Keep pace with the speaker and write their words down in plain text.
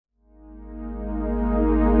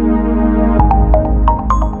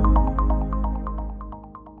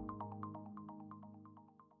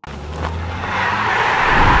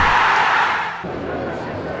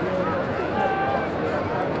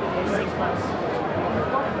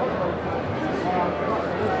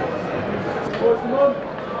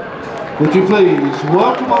Would you please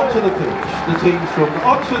welcome onto the pitch the teams from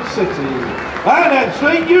Oxford City and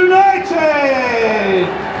Ebbsfleet United!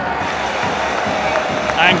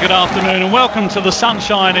 And good afternoon and welcome to the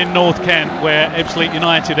sunshine in North Kent, where Ebbsfleet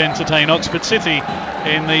United entertain Oxford City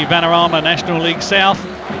in the Vanarama National League South.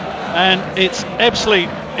 And it's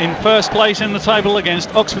Ebbsfleet in first place in the table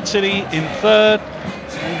against Oxford City in third.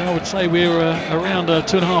 And I would say we're around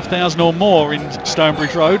 2,500 or more in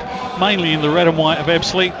Stonebridge Road, mainly in the red and white of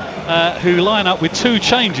Ebbsfleet, who line up with two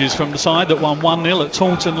changes from the side that won 1-0 at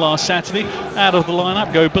Taunton last Saturday. Out of the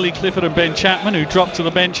lineup go Billy Clifford and Ben Chapman, who dropped to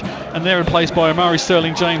the bench, and they're replaced by Omari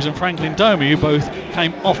Sterling James and Franklin Domi, who both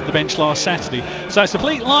came off the bench last Saturday. So it's a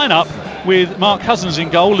complete lineup with Mark Cousins in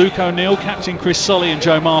goal, Luke O'Neill, captain Chris Solly and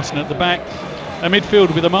Joe Martin at the back. A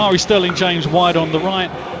midfield with Omari Sterling James wide on the right,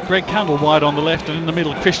 Greg Candle wide on the left, and in the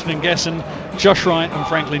middle Christian Ngessen, Josh Wright and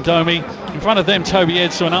Franklin Domi. In front of them Toby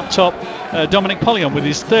Edson, and up top Dominic Pollion with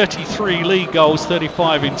his 33 league goals,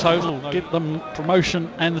 35 in total. Get them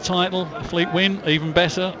promotion and the title. The Fleet win, even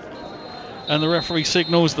better. And the referee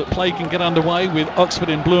signals that play can get underway with Oxford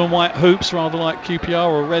in blue and white hoops, rather like QPR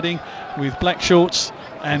or Reading, with black shorts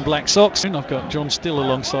and black socks. I've got John Still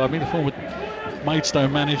alongside me, the former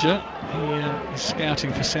Maidstone manager. He is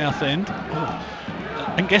scouting for Southend.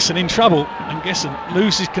 And Ngessen in trouble, and Ngessen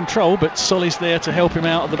loses control, but Solly's there to help him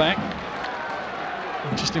out at the back.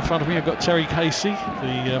 And just in front of me I've got Terry Casey,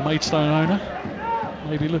 the Maidstone owner,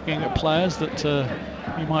 maybe looking at players that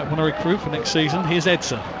he might want to recruit for next season. Here's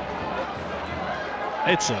Edsa.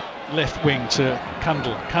 Edsa, left wing to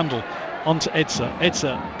Candle. Candle onto Edsa.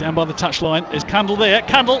 Edsa down by the touchline. There's Candle there.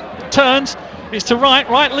 Candle turns. It's to Wright.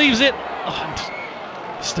 Wright leaves it. Oh,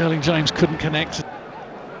 and Sterling James couldn't connect.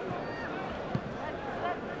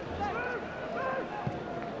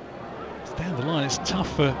 Down the line, it's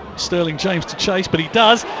tough for Sterling James to chase, but he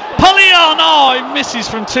does. Pollion! Oh, he misses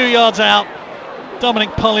from 2 yards out.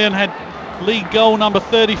 Dominic Pollion had league goal number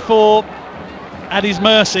 34 at his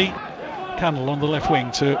mercy. Candle on the left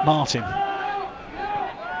wing to Martin.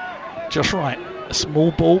 Josh Wright, a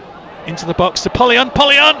small ball into the box to Pollion.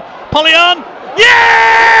 Pollion! Pollion!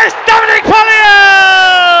 Yes! Dominic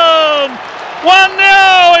Pollion!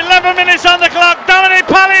 1-0, 11 minutes on the clock. Dominic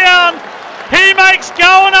Pollion! He makes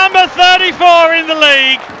goal number 34 in the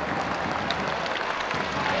league.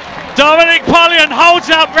 Dominic Pollion holds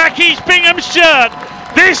up Rakesh Bingham's shirt.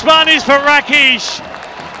 This one is for Rakesh.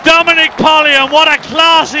 Dominic Pollion, what a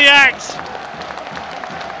classy act.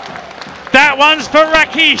 That one's for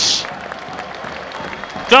Rakesh.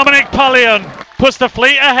 Dominic Pollion puts the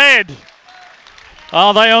Fleet ahead.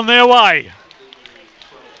 Are they on their way?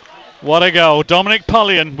 What a goal. Dominic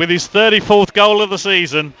Pollion with his 34th goal of the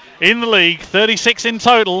season in the league, 36 in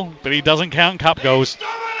total, but he doesn't count cup goals.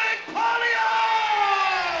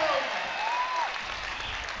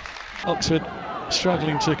 Oxford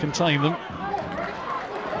struggling to contain them.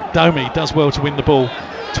 Domi does well to win the ball.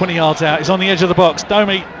 20 yards out, he's on the edge of the box.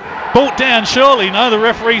 Domi brought down, surely. No, the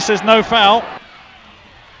referee says no foul.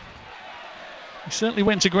 He certainly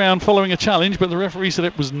went to ground following a challenge, but the referee said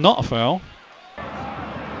it was not a foul.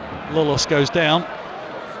 Lolos goes down.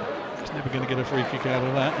 He's never going to get a free kick out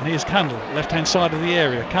of that. And here's Candle, left-hand side of the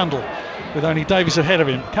area. Candle with only Davies ahead of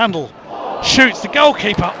him. Candle shoots, the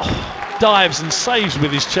goalkeeper dives and saves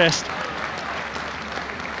with his chest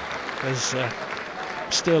as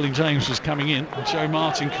Sterling James was coming in. And Joe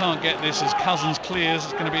Martin can't get this as Cousins clears.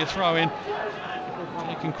 It's going to be a throw-in.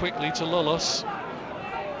 Taken quickly to Lolos.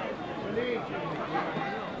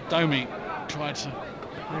 Domi tried to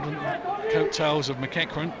hold on the coattails of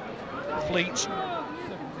McEachran. Fleet.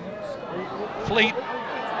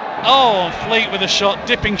 Oh, Fleet with a shot,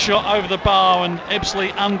 dipping shot over the bar, and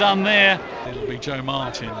Ebbsfleet undone there. It'll be Joe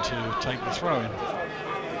Martin to take the throw in.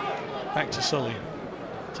 Back to Solly,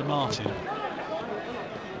 to Martin.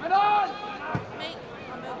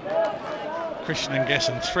 Christian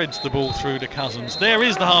Ngessen threads the ball through to Cousins. There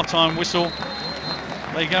is the half-time whistle.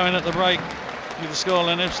 They go in at the break with the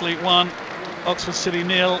scoreline: Ebbsfleet 1, Oxford City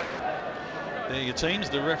 0. There are your teams.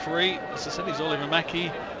 The referee, as I said, is Oliver Mackey.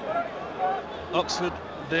 Oxford,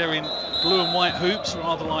 they're in blue and white hoops,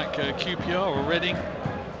 rather like QPR or Reading.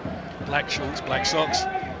 Black shorts, black socks.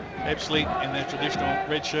 Ebbsfleet in their traditional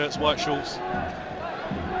red shirts, white shorts,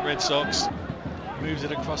 red socks. Moves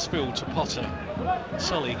it across field to Potter.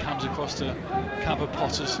 Solly comes across to cover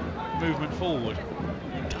Potter's movement forward.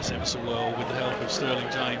 He does ever so well with the help of Sterling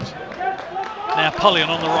James. Now Pollion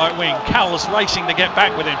on the right wing. Cowell's racing to get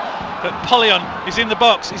back with him, but Pollion is in the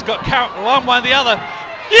box. He's got Carroll one way and the other.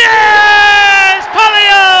 Yes!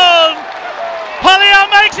 Pollion! Pollion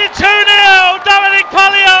makes it 2-0. Dominic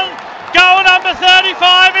Pollion, goal number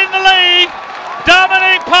 35 in the league.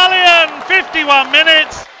 Dominic Pollion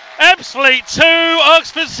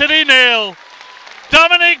Oxford City 0.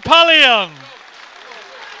 Dominic Pollion.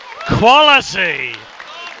 Quality.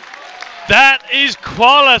 That is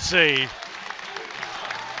quality.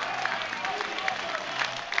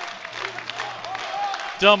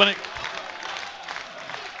 Dominic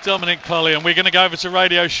Pollion. We're going to go over to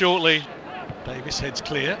radio shortly. Davis heads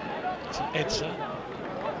clear to Edsa.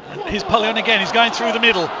 And here's Pollion again. He's going through the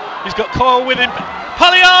middle. He's got Coyle with him.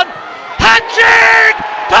 Pollion! Hat-trick!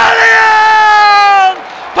 Pollion!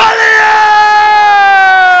 Pollion!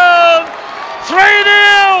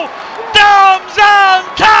 3-0! Doms on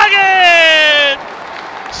target!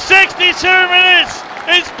 62 minutes.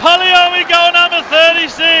 It's Pollion with goal number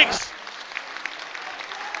 36.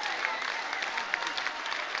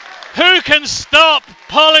 Who can stop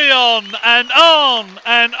Pollion? And on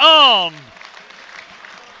and on.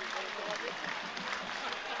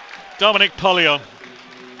 Dominic Pollion,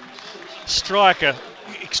 striker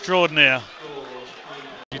extraordinaire.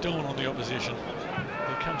 You don't on the opposition.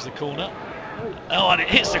 Here comes the corner. Oh, and it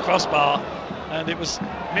hits the crossbar. And it was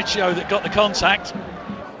Michio that got the contact.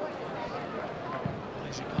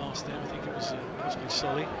 Lazy pass there. I think it was possibly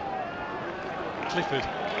Solly. Clifford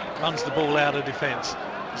runs the ball out of defence.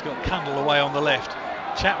 He's got Cundall away on the left.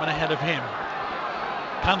 Chapman ahead of him.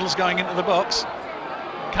 Cundall's going into the box.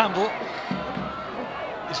 Cundall.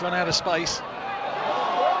 He's run out of space.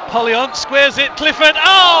 Pollion squares it. Clifford.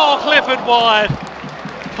 Oh, Clifford wide.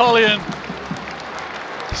 Pollion.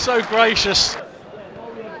 So gracious.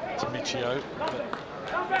 To Michio.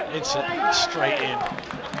 It's straight in.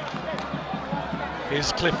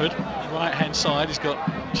 Here's Clifford. Right hand side. He's got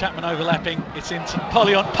Chapman overlapping. It's into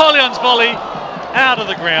Pollion. Pollion's volley. Out of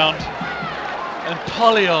the ground. And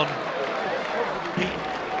Pollion.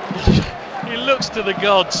 He looks to the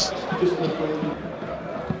gods.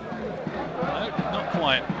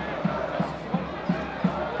 Quite.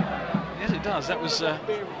 Yes, it does. That was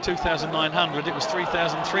 2,900. It was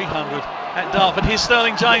 3,300 at Dartford. Here's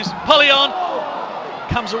Sterling James. Pollion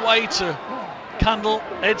comes away to Cundall.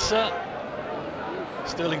 Edsa.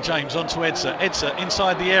 Sterling James onto Edsa. Edsa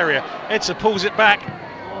inside the area. Edsa pulls it back.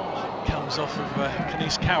 Comes off of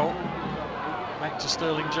Kenise Carroll. Back to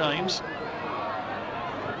Sterling James.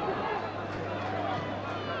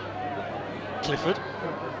 Clifford.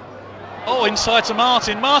 Oh, inside to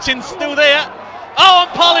Martin. Martin's still there. Oh,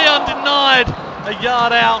 and Pollion denied. A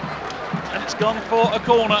yard out. And it's gone for a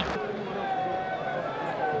corner.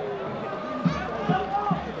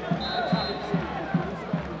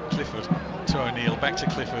 Clifford to O'Neill. Back to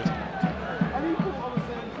Clifford.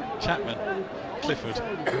 Chapman. Clifford.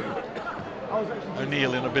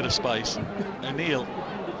 O'Neill in a bit of space. O'Neill.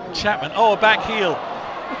 Chapman. Oh, a back heel.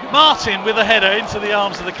 Martin with a header into the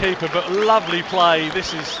arms of the keeper. But lovely play.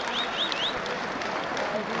 This is...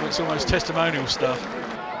 It's almost testimonial stuff.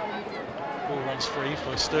 Ball runs free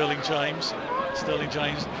for Sterling James. Sterling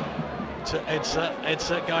James to Edsa.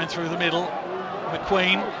 Edsa going through the middle.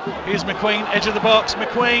 McQueen. Here's McQueen, edge of the box.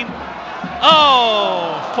 McQueen.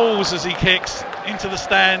 Oh! Falls as he kicks into the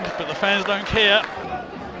stand, but the fans don't care.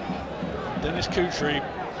 Dennis Coutry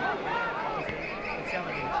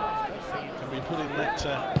can be put in that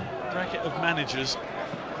bracket of managers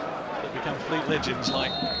that become Fleet legends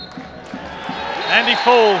like Andy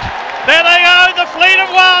Ford. There they go, the Fleet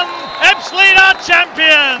have won! Ebbsfleet are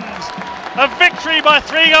champions! A victory by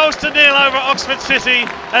 3-0 over Oxford City,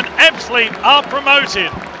 and Ebbsfleet are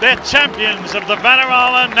promoted. They're champions of the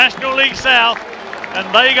Vanarama National League South,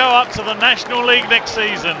 and they go up to the National League next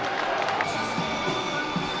season.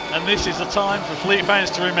 And this is a time for Fleet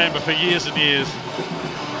fans to remember for years and years.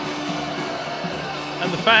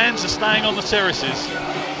 And the fans are staying on the terraces.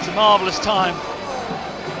 It's a marvellous time.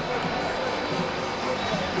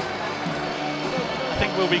 I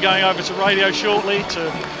think we'll be going over to radio shortly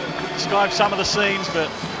to describe some of the scenes, but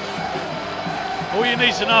all you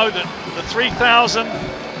need to know that the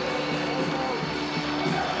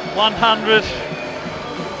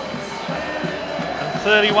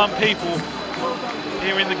 3,131 people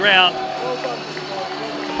here in the ground,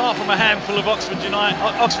 apart from a handful of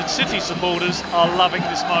Oxford City supporters, are loving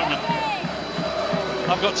this moment.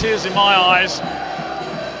 I've got tears in my eyes,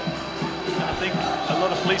 and I think a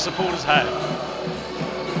lot of Fleet supporters have.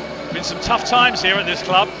 Been some tough times here at this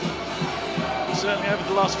club. Certainly over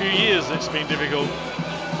the last few years it's been difficult.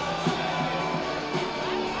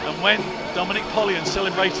 And when Dominic Pollion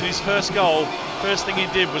celebrated his first goal, first thing he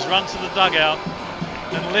did was run to the dugout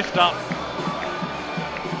and lift up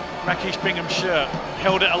Rakesh Bingham's shirt,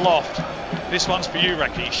 held it aloft. This one's for you,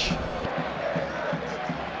 Rakesh.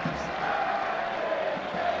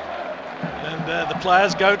 And the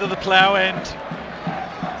players go to the plough end.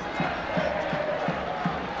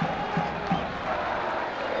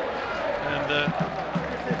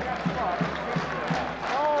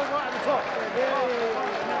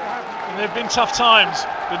 There have been tough times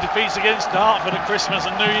with defeats against Dartford at Christmas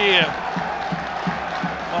and New Year.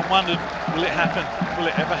 One wondered, will it happen? Will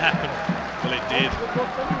it ever happen? Well, it did.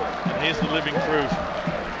 And here's the living proof.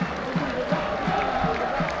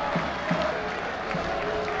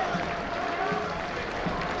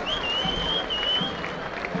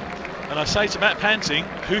 And I say to Matt Panting,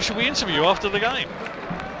 who should we interview after the game?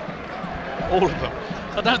 All of them.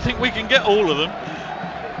 I don't think we can get all of them.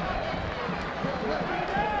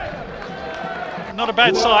 Not a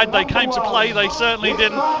bad side. They came to play. They certainly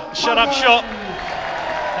didn't shut up shop.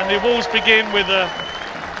 And the awards begin with a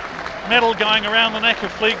medal going around the neck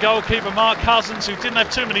of Fleet goalkeeper Mark Cousins, who didn't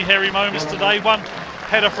have too many hairy moments today. One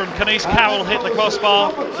header from Kenise Carroll hit the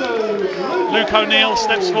crossbar. Luke O'Neill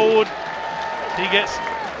steps forward. He gets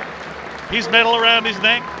his medal around his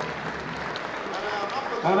neck.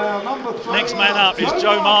 Next man up is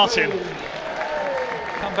Joe Martin.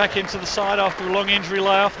 Come back into the side after a long injury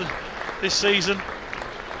layoff this season.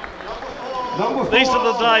 These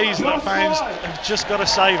are the days that fans have just got to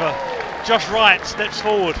savour. Josh Wright steps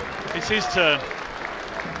forward. It's his turn.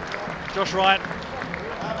 Josh Wright,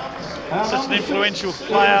 such an influential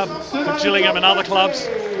player for Gillingham and other clubs.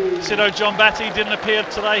 Sido John Batty didn't appear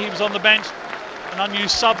today. He was on the bench. An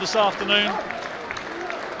unused sub this afternoon.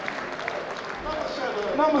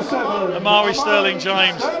 Amari Sterling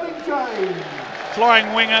James,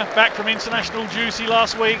 flying winger, back from international duty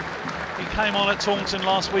last week. He came on at Taunton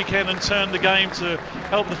last weekend and turned the game to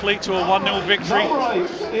help the Fleet to a 1-0 victory.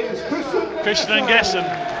 Christian Ngessen,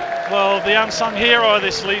 well, the unsung hero of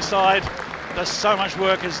this Fleet side, does so much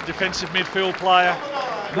work as a defensive midfield player.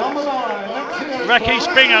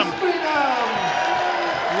 Rakesh Bingham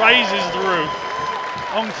raises the roof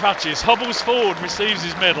on crutches, hobbles forward, receives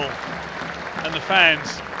his medal, and the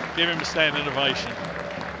fans give him a standing ovation.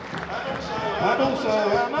 And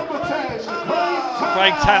also number 10,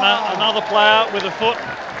 Craig Tanner, another player with a foot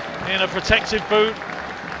in a protective boot.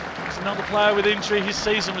 It's another player with injury. His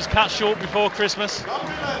season was cut short before Christmas.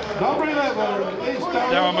 Number 11 is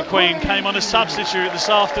Darren McQueen came on as substitute this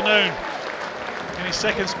afternoon. In his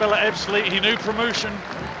second spell at Ebbsfleet, he knew promotion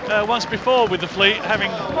once before with the Fleet,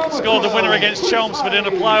 having scored the winner against Chelmsford in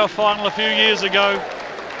a playoff final a few years ago.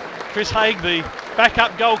 Chris Haig, the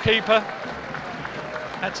backup goalkeeper,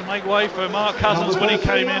 had to make way for Mark Cousins when he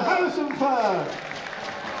came in.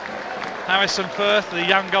 Harrison Firth, the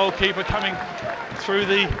young goalkeeper coming through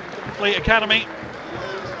the Fleet Academy.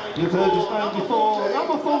 You've heard his name before,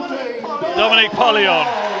 number 14, Dominic Pollion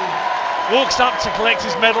walks up to collect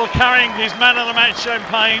his medal, carrying his man of the match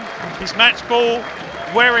champagne, his match ball,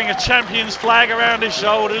 wearing a champion's flag around his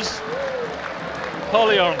shoulders.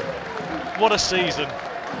 Pollion, what a season.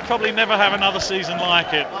 Probably never have another season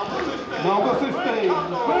like it. Number 15,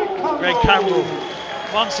 Greg Campbell,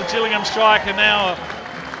 once a Gillingham striker, now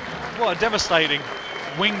what a devastating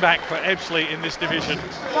wing-back for Ebbsfleet in this division.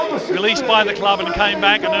 Released by the club and came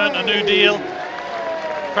back and earned a new deal.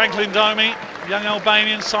 Franklin Domi, young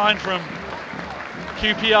Albanian, signed from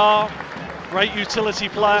QPR, great utility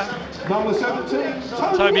player. Number 17,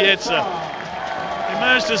 Toby Edser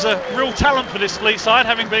emerged as a real talent for this Fleet side,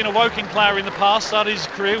 having been a Woking player in the past. Started his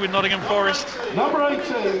career with Nottingham Forest. Number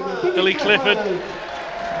 18, Billy Clifford,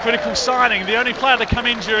 critical signing, the only player to come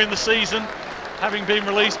in during the season, having been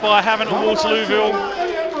released by Havant and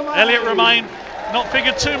Waterlooville. Elliot Romain, not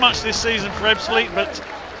figured too much this season for Ebbsfleet, but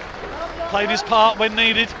played his part when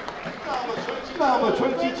needed. Number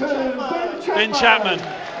 22, Ben Chapman,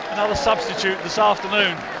 another substitute this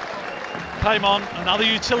afternoon. Came on, another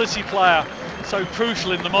utility player, so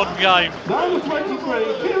crucial in the modern game. Number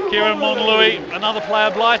 23, Kieran Monlouis, another player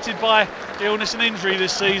blighted by illness and injury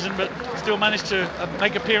this season, but still managed to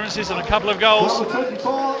make appearances and a couple of goals. Number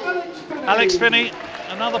 24, Alex Finney,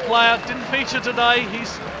 another player, didn't feature today.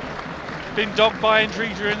 He's been dogged by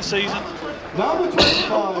injury during the season. Number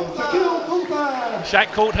 25, Sakil Coulthurst.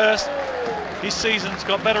 Shaq Courthurst, his season's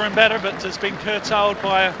got better and better, but has been curtailed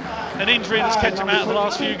by an injury that's kept him out of the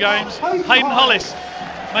last few games. Hayden Hollis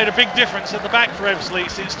made a big difference at the back for Ebbsfleet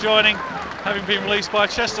since joining, having been released by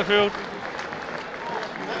Chesterfield.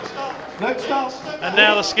 Next up, And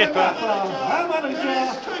now the skipper. our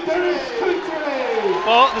manager, Dennis Coutry.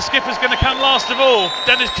 Well, the skipper's going to come last of all.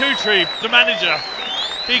 Dennis Coutry, the manager.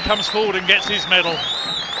 He comes forward and gets his medal.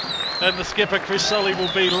 And the skipper, Chris Solly,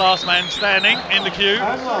 will be the last man standing in the queue.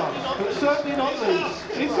 And last, but certainly not least,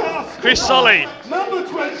 is our skipper, Chris Solly, number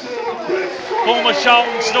 20, Chris Solly. former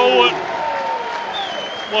Charlton stalwart.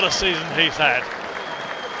 What a season he's had.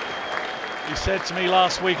 He said to me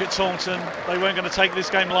last week at Taunton, they weren't going to take this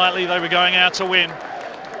game lightly, they were going out to win.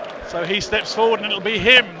 So he steps forward and it'll be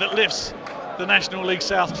him that lifts the National League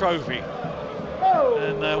South trophy.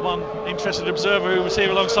 And And one interested observer who was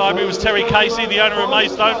here alongside me was Terry Casey, the owner of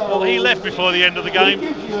Maidstone. Well, he left before the end of the game,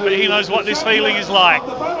 but he knows what this feeling is like.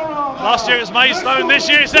 Last year it was Maidstone, this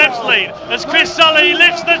year it's Ebbsfleet. As Chris Sully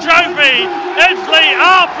lifts the trophy, Ebbsfleet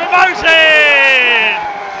are promoted!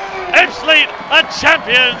 Ebbsfleet are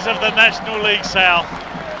champions of the National League South.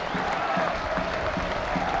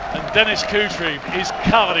 And Dennis Coutry is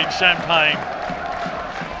covered in champagne.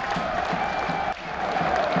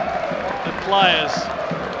 The players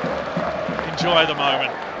enjoy the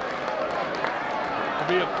moment. It'll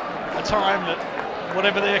be a time that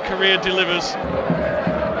whatever their career delivers,